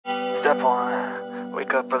Step 1,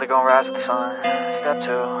 wake up early, gonna rise with the sun. Step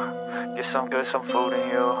 2, get some good, some food in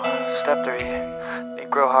you. Step 3, think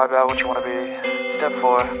real hard about what you wanna be. Step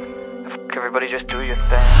 4, everybody just do your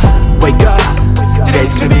thing. Wake up,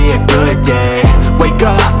 today's gonna be a good day. Wake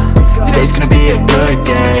up, today's gonna be a good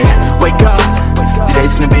day. Wake up,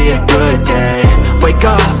 today's gonna be a good day. Wake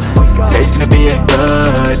up, today's gonna be a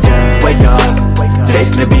good day. Wake up, today's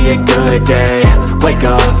gonna be a good day. Wake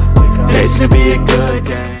up, today's gonna be a good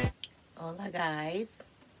day. Hola guys,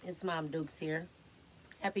 it's Mom Dukes here.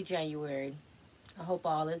 Happy January. I hope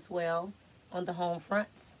all is well on the home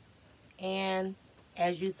fronts. And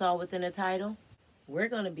as you saw within the title, we're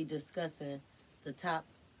going to be discussing the top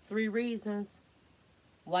 3 reasons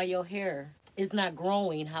why your hair is not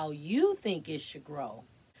growing how you think it should grow.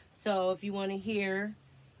 So if you want to hear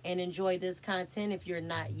and enjoy this content, if you're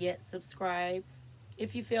not yet subscribed,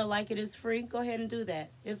 if you feel like it is free, go ahead and do that.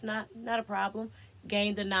 If not, not a problem.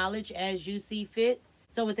 Gain the knowledge as you see fit.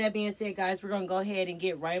 So with that being said, guys, we're going to go ahead and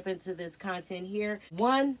get right up into this content here.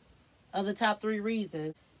 One of the top 3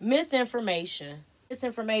 reasons, misinformation.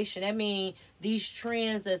 Misinformation, I mean, these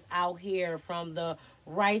trends that's out here, from the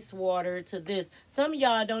rice water to this. Some of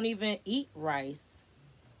y'all don't even eat rice,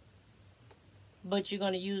 but you're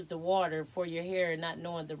going to use the water for your hair, not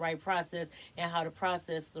knowing the right process and how to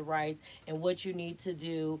process the rice and what you need to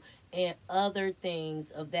do and other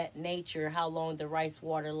things of that nature, how long the rice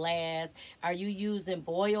water lasts. Are you using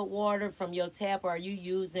boiled water from your tap, or are you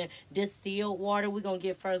using distilled water? We're going to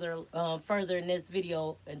get further in this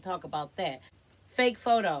video and talk about that. Fake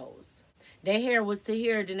photos. Their hair was to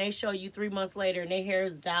here, then they show you 3 months later and their hair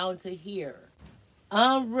is down to here.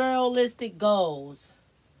 Unrealistic goals.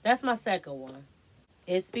 That's my second one.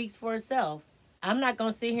 It speaks for itself. I'm not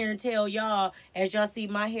going to sit here and tell y'all, as y'all see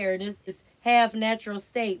my hair, this is half natural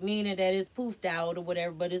state, meaning that it's poofed out or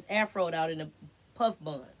whatever, but it's afroed out in a puff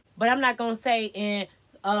bun. But I'm not going to say in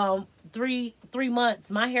three months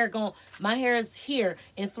my hair is here,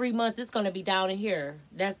 in 3 months it's going to be down in here.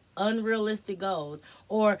 That's unrealistic goals.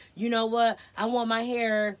 Or you know what, I want my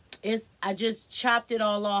hair, I just chopped it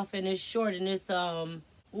all off and it's short and it's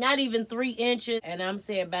not even 3 inches, and I'm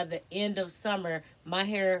saying by the end of summer my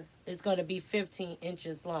hair is going to be 15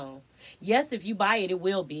 inches long. Yes, if you buy it, it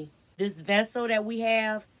will be. This vessel that we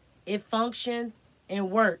have, it function and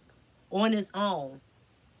work on its own.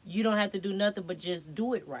 You don't have to do nothing but just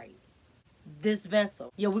do it right. This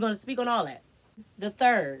vessel. Yeah, we're going to speak on all that. The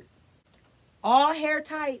third, all hair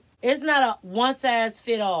type. It's not a one size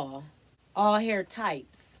fit all. All hair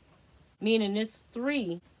types. Meaning it's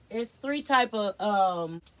three type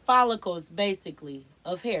of follicles basically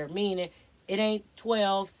of hair. Meaning it ain't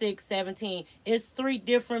 12, 6, 17. It's 3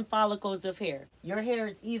 different follicles of hair. Your hair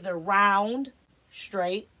is either round,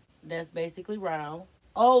 straight. That's basically round.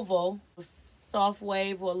 Oval, soft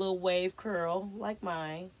wave or a little wave curl like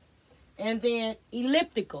mine. And then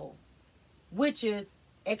elliptical, which is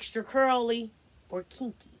extra curly or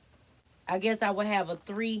kinky. I guess I would have a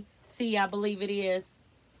 3C, I believe it is.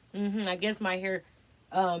 I guess my hair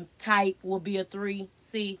type will be a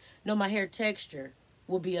 3C. No, my hair texture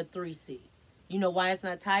will be a 3C. You know why it's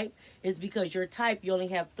not type? It's because your type, you only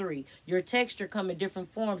have 3. Your texture come in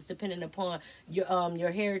different forms depending upon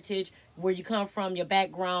your heritage, where you come from, your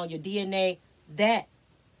background, your DNA. That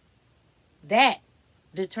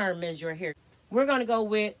determines your hair. We're going to go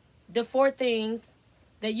with the 4 things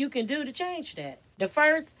that you can do to change that. The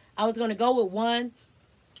first, I was going to go with 1.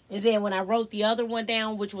 And then when I wrote the other one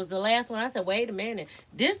down, which was the last one, I said, wait a minute.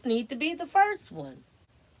 This needs to be the first one.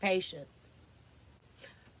 Patience.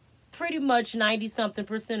 Pretty much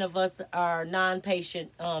 90-something% of us are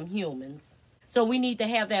non-patient humans. So we need to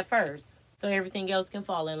have that first, so everything else can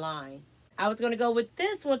fall in line. I was going to go with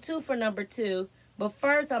this one too for number 2. But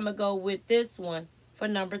first I'm going to go with this one for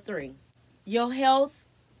number 3. Your health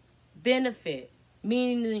benefit,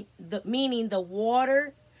 meaning the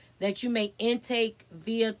water that you may intake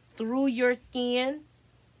through your skin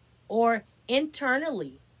or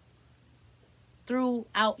internally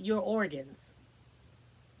throughout your organs.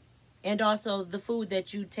 And also the food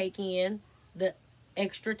that you take in, the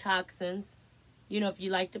extra toxins. You know, if you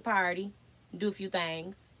like to party, do a few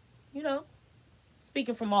things. You know,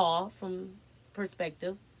 speaking from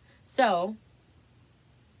perspective. So,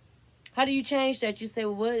 how do you change that? You say,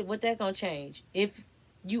 well, what that gonna change? If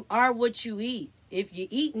you are what you eat. If you're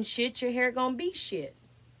eating shit, your hair gonna be shit.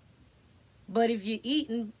 But if you're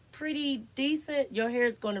eating pretty decent, your hair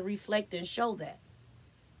is gonna reflect and show that.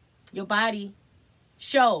 Your body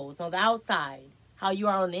shows on the outside how you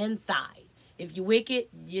are on the inside. If you wicked,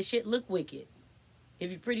 your shit look wicked. If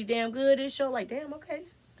you're pretty damn good, it show like, damn, okay,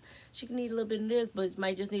 she can need a little bit of this, but it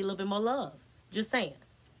might just need a little bit more love. Just saying.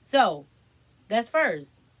 So that's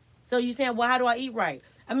first. So you're saying, well, how do I eat right?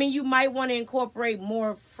 I mean, you might want to incorporate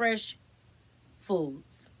more fresh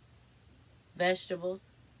foods,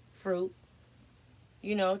 vegetables, fruit.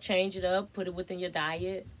 You know, change it up, put it within your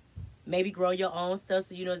diet. Maybe grow your own stuff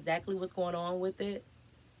so you know exactly what's going on with it.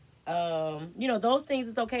 You know, those things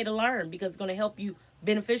it's okay to learn because it's going to help you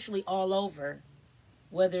beneficially all over.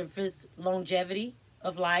 Whether if it's longevity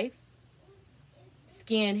of life,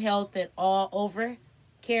 skin health, and all over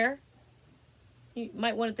care. You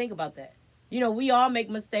might want to think about that. You know, we all make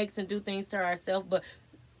mistakes and do things to ourselves, but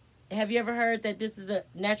have you ever heard that this is a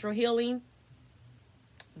natural healing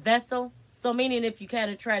vessel? So meaning if you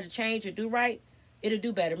kind of try to change or do right, it'll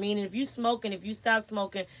do better. Meaning if you smoke and if you stop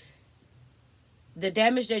smoking, the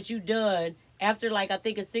damage that you done after like I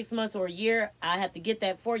think it's 6 months or a year, I have to get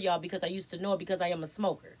that for y'all because I used to know it because I am a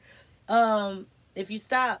smoker. If you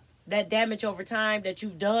stop, that damage over time that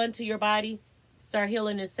you've done to your body start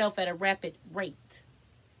healing itself at a rapid rate.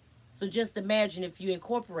 So just imagine if you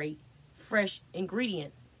incorporate fresh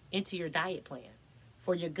ingredients into your diet plan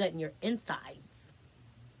for your gut and your insides.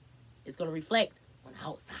 It's going to reflect on the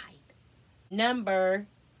outside.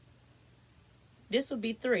 This would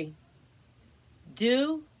be 3.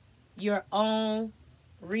 Do your own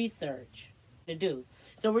research to do.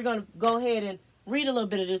 So we're going to go ahead and read a little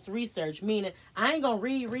bit of this research, meaning I ain't going to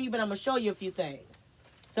read, but I'm going to show you a few things.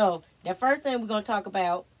 So the first thing we're going to talk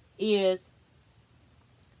about is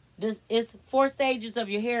this is 4 stages of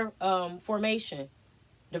your hair formation.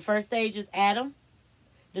 The first stage is atom.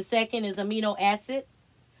 The second is amino acid.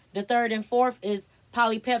 The third and fourth is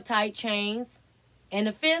polypeptide chains. And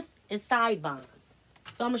the fifth is side bonds.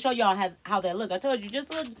 So I'm going to show y'all how that look. I told you,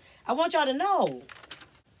 just look. I want y'all to know.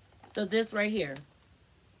 So this right here.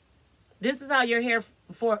 This is how your hair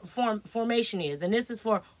formation is. And this is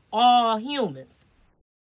for all humans.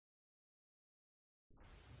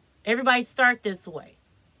 Everybody start this way.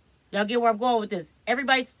 Y'all get where I'm going with this.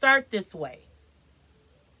 Everybody start this way.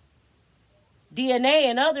 DNA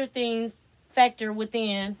and other things factor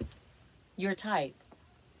within your type.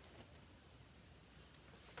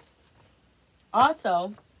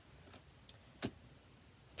 Also,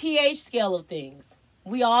 pH scale of things.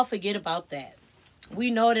 We all forget about that. We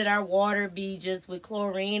know that our water be just with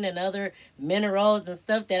chlorine and other minerals and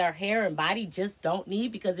stuff that our hair and body just don't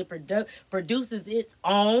need because it produces its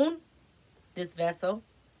own, this vessel.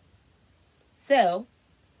 So,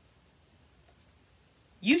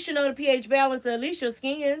 you should know the pH balance of at least your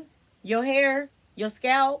skin, your hair, your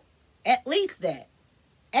scalp. At least that.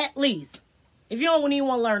 At least. If you don't even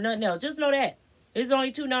want to learn nothing else, just know that. There's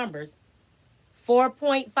only 2 numbers.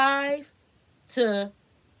 4.5 to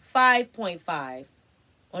 5.5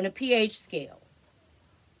 on a pH scale.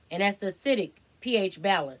 And that's the acidic pH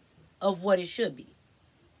balance of what it should be.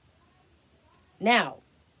 Now,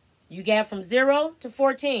 you got from 0 to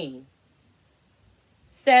 14.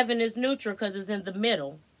 7 is neutral because it's in the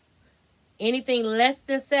middle. Anything less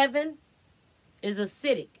than 7 is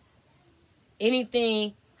acidic.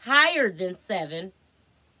 Anything higher than 7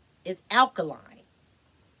 is alkaline.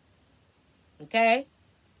 Okay?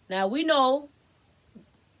 Now we know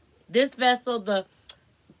this vessel, the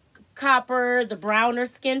copper, the browner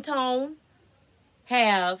skin tone,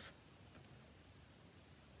 have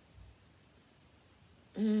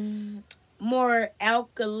more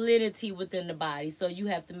alkalinity within the body. So you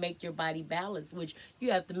have to make your body balanced, which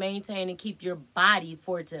you have to maintain and keep your body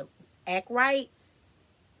for it to act right.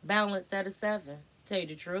 Balanced at a 7. Tell you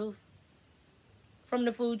the truth. From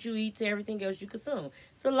the food you eat to everything else you consume.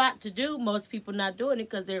 It's a lot to do. Most people not doing it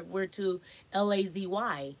because we're too lazy.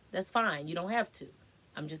 That's fine. You don't have to.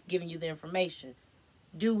 I'm just giving you the information.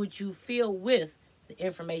 Do what you feel with the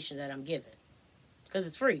information that I'm giving. Because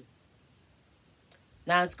it's free.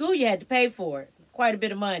 Now in school you had to pay for it. Quite a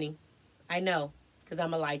bit of money. I know. Because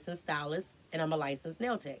I'm a licensed stylist and I'm a licensed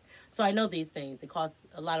nail tech. So I know these things. It costs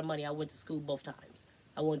a lot of money. I went to school both times.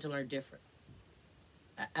 I wanted to learn different.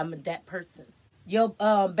 I'm that person. Your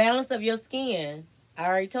balance of your skin, I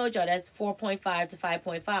already told y'all, that's 4.5 to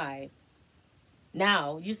 5.5.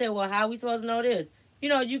 Now, you say, well, how are we supposed to know this? You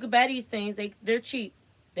know, you can buy these things. They're cheap.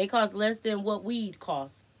 They cost less than what weed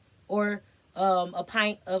costs. Or a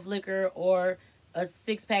pint of liquor or a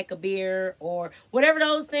 6-pack of beer or whatever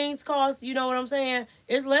those things cost. You know what I'm saying?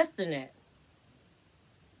 It's less than that.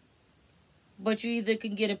 But you either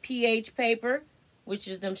can get a pH paper, which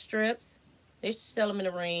is them strips. They sell them in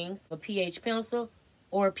the rings. A pH pencil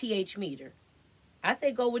or a pH meter. I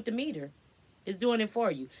say go with the meter. It's doing it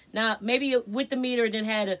for you. Now, maybe with the meter, it didn't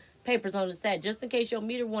have the papers on the side. Just in case your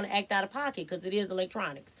meter want to act out of pocket because it is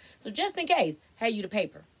electronics. So just in case, have you the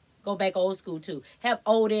paper. Go back old school too. Have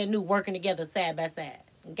old and new working together side by side.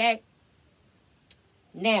 Okay?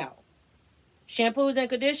 Now, shampoos and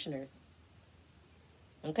conditioners.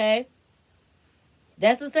 Okay?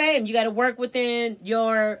 That's the same. You got to work within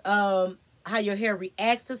your how your hair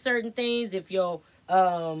reacts to certain things. If your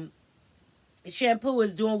shampoo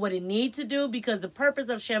is doing what it needs to do, because the purpose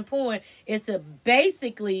of shampooing is to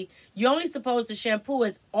basically, you're only supposed to shampoo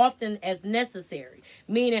as often as necessary.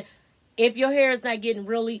 Meaning, if your hair is not getting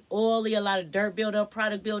really oily, a lot of dirt build up,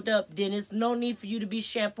 product build up, then it's no need for you to be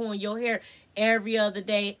shampooing your hair every other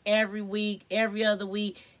day, every week, every other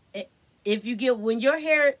week. If you get, when your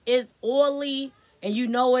hair is oily and you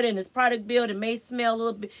know it and it's product build, it may smell a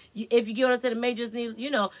little bit. If you get what I said, it may just need,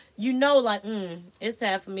 you know like, it's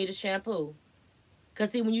time for me to shampoo.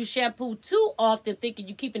 Because, see, when you shampoo too often, thinking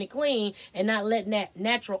you're keeping it clean and not letting that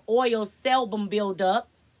natural oil sebum build up,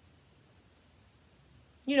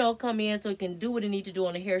 come in so it can do what it needs to do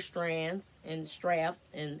on the hair strands and straps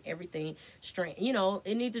and everything.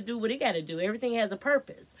 It needs to do what it got to do. Everything has a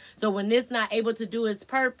purpose. So when it's not able to do its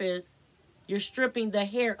purpose, you're stripping the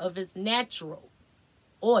hair of its natural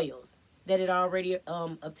oils that it already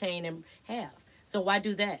obtained and have. So why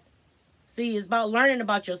do that? See, it's about learning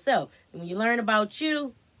about yourself. And when you learn about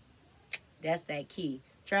you, that's that key.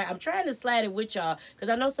 I'm trying to slide it with y'all because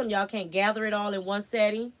I know some of y'all can't gather it all in one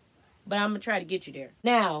setting, but I'm going to try to get you there.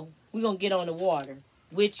 Now, we're going to get on the water,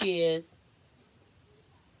 which is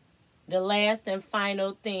the last and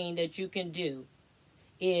final thing that you can do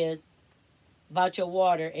is about your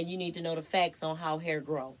water, and you need to know the facts on how hair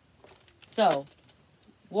grow. So,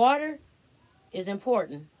 water is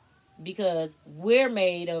important because we're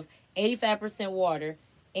made of 85% water,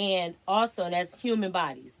 and also that's human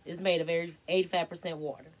bodies is made of 85%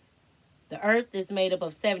 water. The earth is made up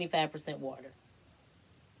of 75% water.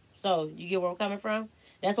 So you get where I'm coming from?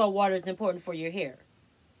 That's why water is important for your hair.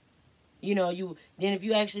 Then if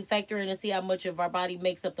you actually factor in and see how much of our body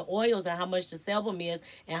makes up the oils and how much the sebum is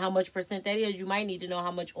and how much percent that is, you might need to know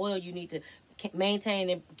how much oil you need to maintain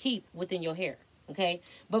and keep within your hair. Okay?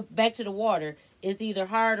 But back to the water, it's either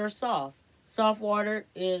hard or soft. Soft water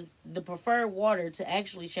is the preferred water to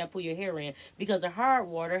actually shampoo your hair in because the hard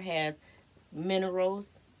water has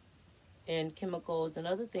minerals and chemicals and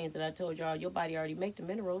other things that I told y'all. Your body already make the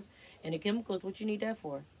minerals and the chemicals. What you need that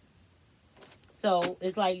for? So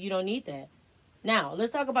it's like you don't need that. Now,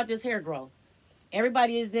 let's talk about this hair growth.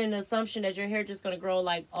 Everybody is in the assumption that your hair just going to grow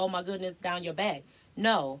like, oh my goodness, down your back.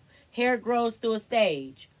 No. Hair grows through a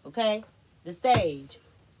stage, okay? The stage.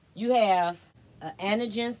 You have an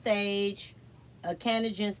anagen stage, a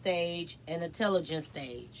canagen stage, and a telogen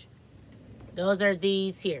stage. Those are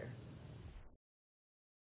these here.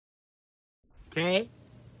 Okay?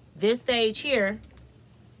 This stage here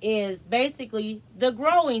is basically the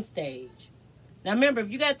growing stage. Now remember, if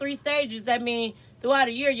you got 3 stages, that means throughout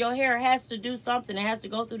a year, your hair has to do something. It has to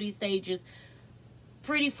go through these stages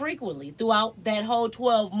pretty frequently throughout that whole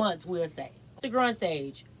 12 months, we'll say. It's the growing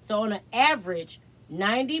stage. So on an average,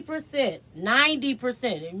 90%,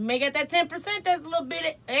 you may get that 10% that's a little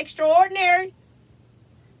bit extraordinary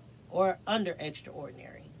or under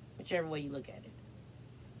extraordinary, whichever way you look at it.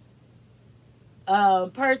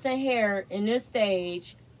 Person hair in this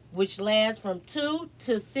stage, which lasts from 2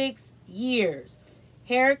 to 6 years.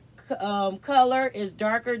 Hair color is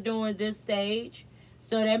darker during this stage.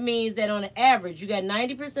 So that means that on an average, you got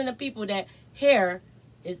 90% of people that hair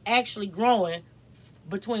is actually growing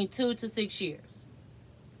between 2 to 6 years.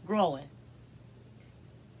 Growing.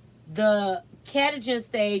 The catagen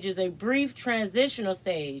stage is a brief transitional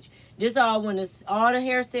stage. This is all when all the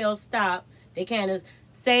hair cells stop. They kind of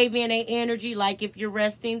save in their energy, like if you're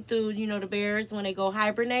resting through, the bears when they go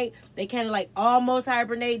hibernate, they kind of like almost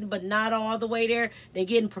hibernating, but not all the way there. They're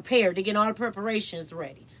getting prepared. They're getting all the preparations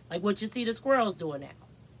ready, like what you see the squirrels doing now.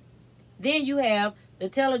 Then you have the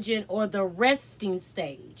telogen or the resting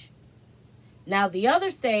stage. Now, the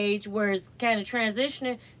other stage where it's kind of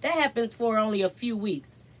transitioning, that happens for only a few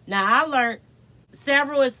weeks. Now, I learned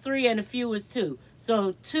several is 3 and a few is 2.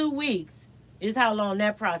 So 2 weeks is how long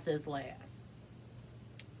that process lasts.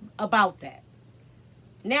 About that.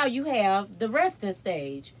 Now you have the resting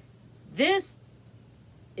stage. This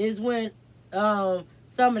is when some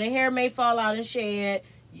of the hair may fall out and shed.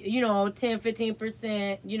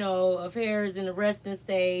 10-15%, of hair is in the resting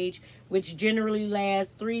stage, which generally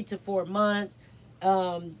lasts 3 to 4 months.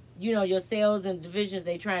 Your cells and divisions,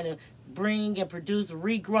 they trying to bring and produce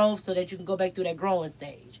regrowth so that you can go back through that growing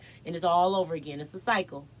stage. And it's all over again. It's a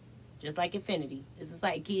cycle. Just like infinity. It's a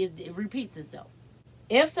cycle. It repeats itself.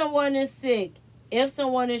 If someone is sick if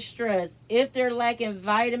someone is stressed, if they're lacking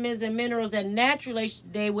vitamins and minerals that naturally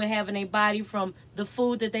they would have in their body from the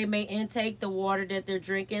food that they may intake, the water that they're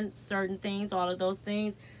drinking, certain things, all of those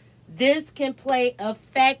things, this can play a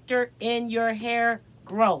factor in your hair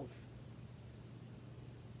growth.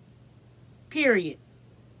 Period.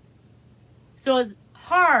 So it's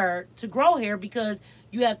hard to grow hair because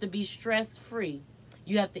you have to be stress-free.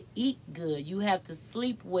 You have to eat good. You have to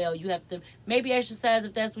sleep well. You have to maybe exercise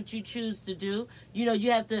if that's what you choose to do. You know,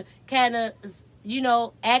 you have to kind of, you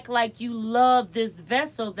know, act like you love this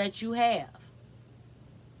vessel that you have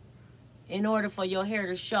in order for your hair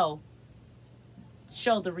to show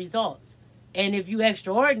the results. And if you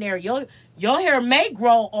extraordinary, your hair may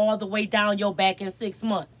grow all the way down your back in 6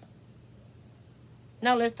 months.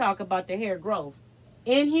 Now let's talk about the hair growth.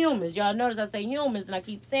 In humans, y'all notice I say humans, and I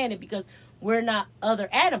keep saying it because we're not other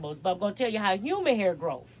animals, but I'm going to tell you how human hair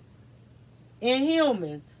growth. In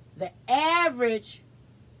humans, the average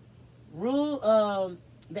rate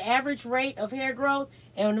of hair growth,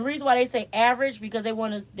 and the reason why they say average, because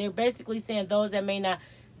they're basically saying those that may not,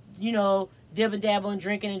 you know, dib and dabble in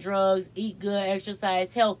drinking and drugs, eat good,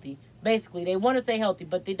 exercise, healthy. Basically, they want to say healthy,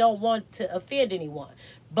 but they don't want to offend anyone.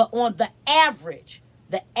 But on the average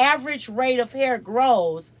rate of hair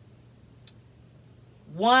grows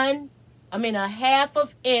a half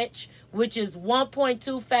of inch, which is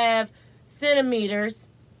 1.25 centimeters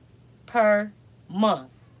per month.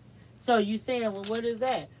 So you saying, well, what is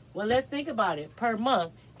that? Well, let's think about it. Per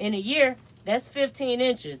month, in a year, that's 15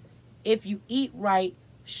 inches. If you eat right,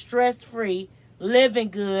 stress-free, living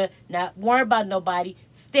good, not worrying about nobody,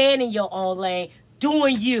 staying in your own lane,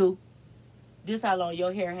 doing you, this is how long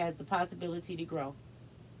your hair has the possibility to grow.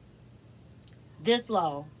 This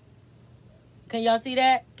long. Can y'all see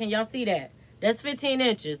that? Can y'all see that? That's 15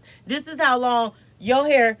 inches. This is how long your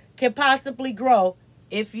hair can possibly grow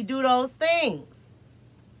if you do those things.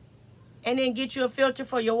 And then get you a filter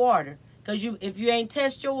for your water. Because if you ain't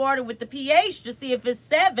test your water with the pH to see if it's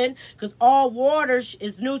 7, because all water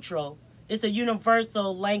is neutral. It's a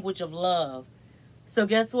universal language of love. So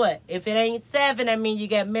guess what? If it ain't 7, that means you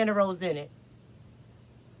got minerals in it.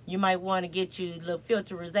 You might want to get you a little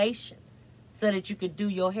filterization so that you could do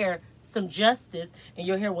your hair some justice and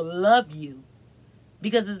your hair will love you.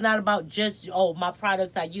 Because it's not about just, oh, my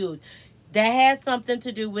products I use. That has something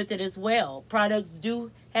to do with it as well. Products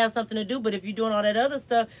do have something to do, but if you're doing all that other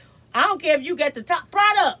stuff, I don't care if you got the top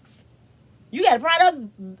products. You got products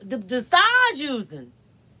the stars using.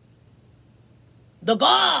 The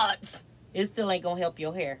gods. It still ain't going to help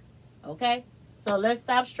your hair. Okay? So let's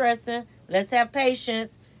stop stressing. Let's have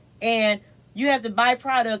patience. And you have to buy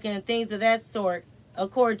product and things of that sort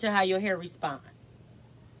according to how your hair responds.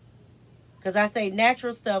 Because I say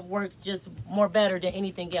natural stuff works just more better than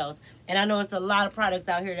anything else. And I know it's a lot of products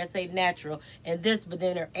out here that say natural and this, but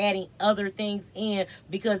then they're adding other things in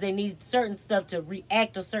because they need certain stuff to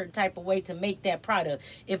react a certain type of way to make that product.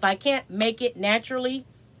 If I can't make it naturally,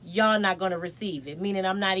 y'all not going to receive it. Meaning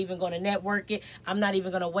I'm not even going to network it. I'm not even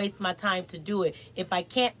going to waste my time to do it. If I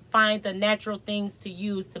can't find the natural things to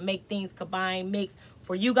use to make things combine, mix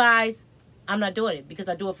for you guys, I'm not doing it because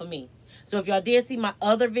I do it for me. So if y'all did see my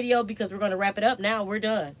other video, because we're going to wrap it up now, we're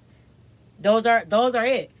done. Those are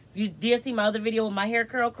it. If you did see my other video with my hair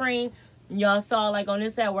curl cream, y'all saw like on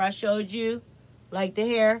this side where I showed you like the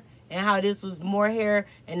hair and how this was more hair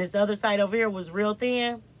and this other side over here was real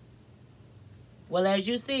thin. Well, as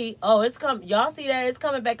you see, oh, it's come. Y'all see that? It's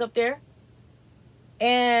coming back up there.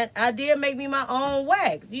 And I did make me my own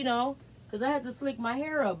wax, you know, because I had to slick my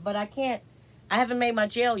hair up, but I haven't made my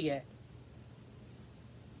gel yet.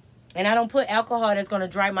 And I don't put alcohol that's going to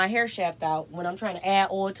dry my hair shaft out when I'm trying to add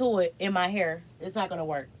oil to it in my hair. It's not going to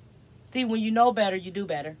work. See, when you know better, you do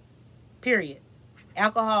better. Period.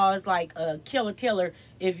 Alcohol is like a killer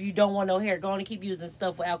if you don't want no hair. Go on and keep using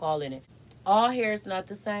stuff with alcohol in it. All hair is not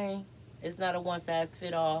the same. It's not a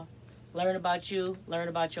one-size-fits-all. Learn about you. Learn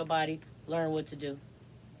about your body. Learn what to do.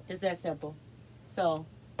 It's that simple. So,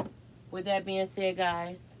 with that being said,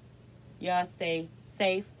 guys, y'all stay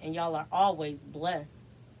safe and y'all are always blessed.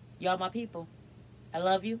 Y'all my people. I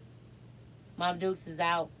love you. Mom Dukes is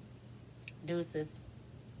out. Deuces.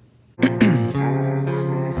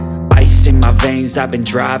 Ice in my veins, I've been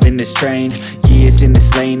driving this train. Years in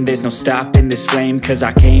this lane, there's no stopping this flame. Cause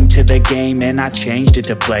I came to the game and I changed it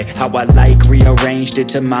to play how I like, rearranged it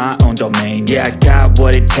to my own domain. Yeah, I got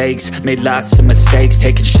what it takes, made lots of mistakes,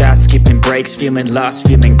 taking shots, skipping breaks, feeling lost,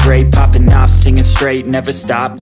 feeling great, popping off, singing straight, never stop.